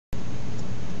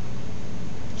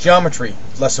Geometry,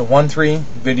 Lesson 1-3,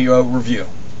 Video Review.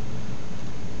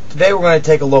 Today we're going to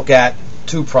take a look at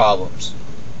two problems.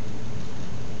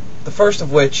 The first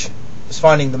of which is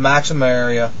finding the maximum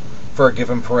area for a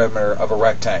given perimeter of a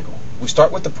rectangle. We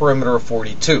start with the perimeter of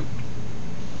 42.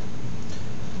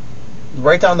 We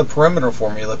write down the perimeter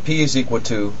formula. P is equal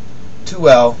to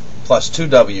 2L plus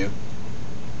 2W,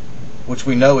 which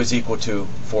we know is equal to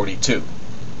 42.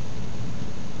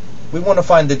 We want to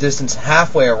find the distance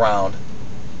halfway around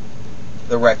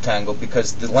the rectangle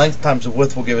because the length times the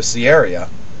width will give us the area,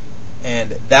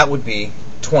 and that would be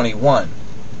 21.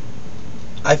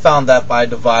 I found that by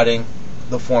dividing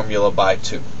the formula by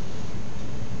 2.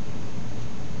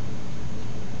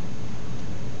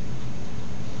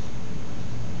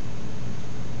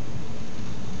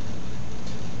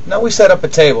 Now we set up a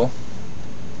table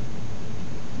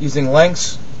using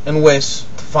lengths and widths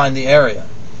to find the area.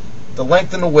 The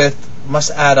length and the width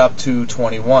must add up to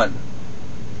 21.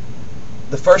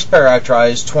 The first pair I try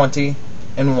is 20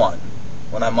 and 1.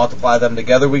 When I multiply them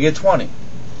together, we get 20.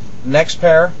 The next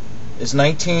pair is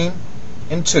 19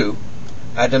 and 2.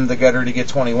 Add them together to get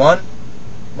 21.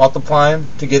 Multiply them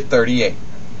to get 38.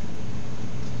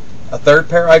 A third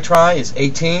pair I try is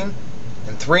 18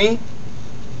 and 3.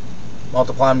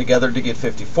 Multiply them together to get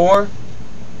 54.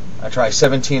 I try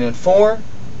 17 and 4.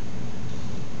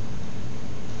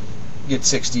 Get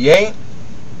 68.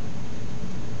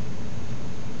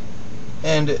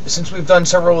 And since we've done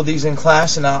several of these in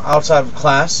class and outside of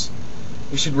class,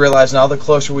 we should realize now the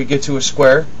closer we get to a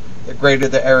square, the greater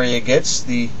the area gets.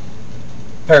 The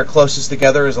pair closest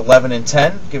together is 11 and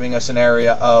 10, giving us an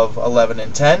area of 11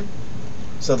 and 10.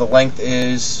 So the length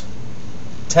is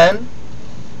 10.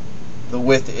 The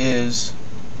width is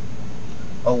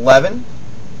 11.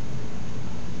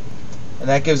 And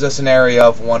that gives us an area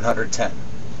of 110.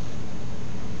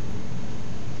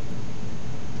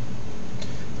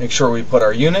 Make sure we put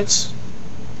our units,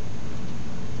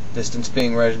 distance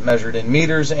being measured in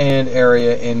meters and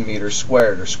area in meters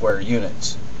squared, or square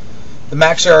units. The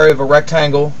max area of a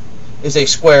rectangle is a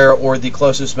square, or the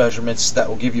closest measurements that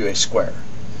will give you a square.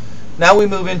 Now we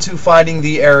move into finding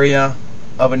the area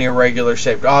of an irregular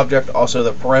shaped object, also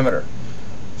the perimeter.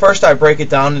 First I break it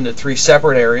down into three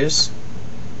separate areas: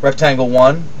 rectangle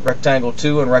 1, rectangle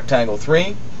 2, and rectangle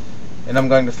 3, and I'm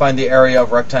going to find the area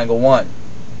of rectangle 1.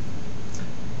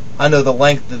 I know the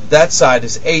length of that side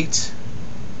is 8.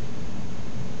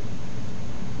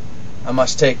 I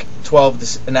must take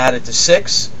 12 and add it to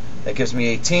 6. That gives me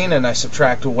 18, and I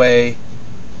subtract away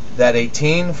that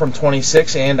 18 from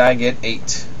 26, and I get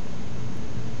 8.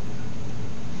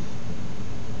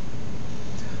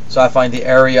 So I find the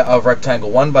area of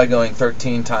rectangle 1 by going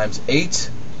 13 times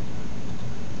 8.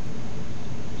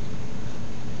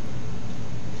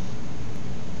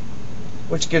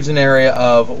 Which gives an area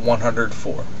of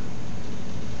 104.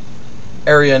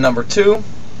 Area number 2,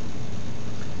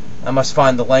 I must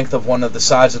find the length of one of the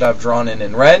sides that I've drawn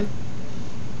in red.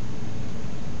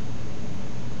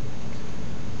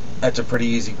 That's a pretty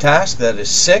easy task. That is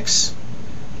 6.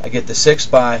 I get the 6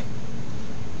 by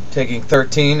taking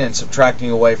 13 and subtracting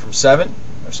away from 7,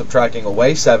 or subtracting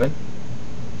away 7.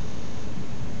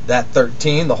 That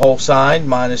 13, the whole side,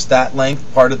 minus that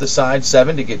length, part of the side,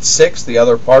 7, to get 6, the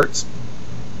other parts.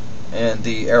 And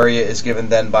the area is given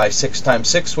then by 6 times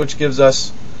 6, which gives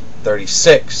us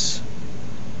 36.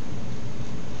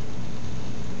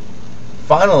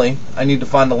 Finally, I need to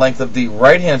find the length of the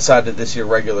right-hand side of this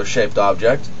irregular shaped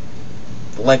object.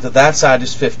 The length of that side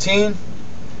is 15.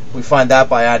 We find that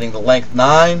by adding the length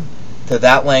 9 to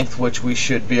that length, which we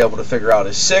should be able to figure out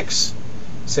is 6.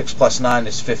 6 plus 9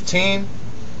 is 15,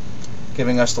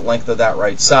 giving us the length of that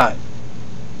right side.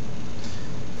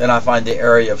 Then I find the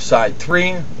area of side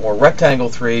 3, or rectangle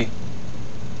 3,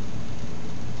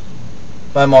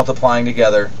 by multiplying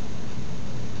together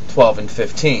 12 and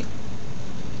 15.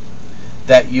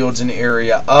 That yields an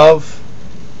area of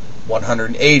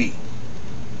 180.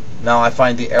 Now I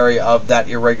find the area of that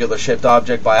irregular shaped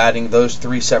object by adding those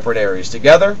three separate areas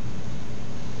together.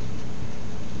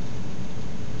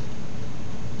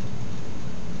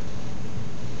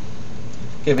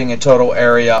 Giving a total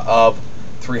area of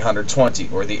 320,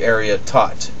 or the area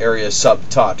tot, area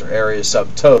subtot, or area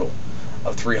subtotal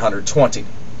of 320.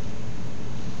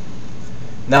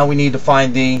 Now we need to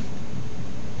find the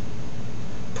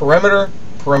perimeter.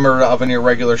 Perimeter of an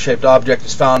irregular shaped object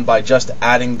is found by just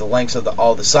adding the lengths of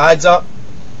all the sides up.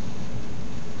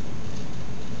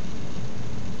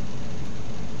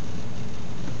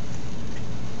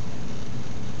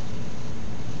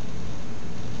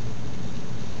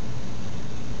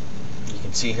 You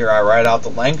can see here I write out the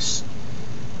lengths.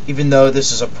 Even though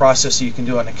this is a process you can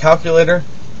do on a calculator,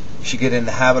 You should get in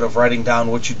the habit of writing down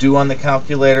what you do on the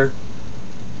calculator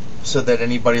so that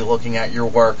anybody looking at your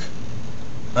work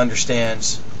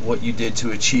understands what you did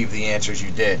to achieve the answers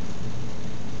you did.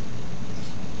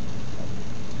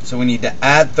 So we need to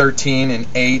add 13 and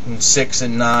 8 and 6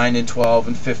 and 9 and 12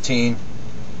 and 15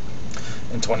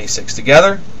 and 26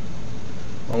 together.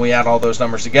 When we add all those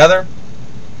numbers together,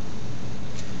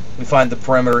 we find the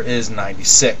perimeter is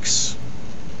 96.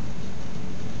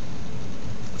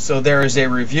 So there is a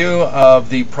review of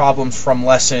the problems from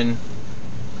lesson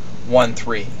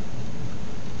 1-3.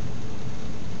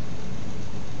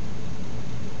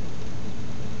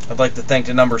 I'd like to thank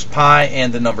the numbers pi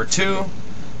and the number 2,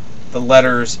 the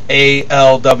letters A,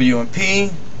 L, W, and P,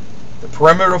 the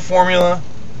perimeter formula,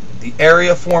 the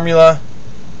area formula,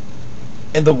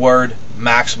 and the word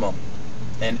maximum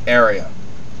and area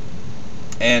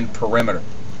and perimeter.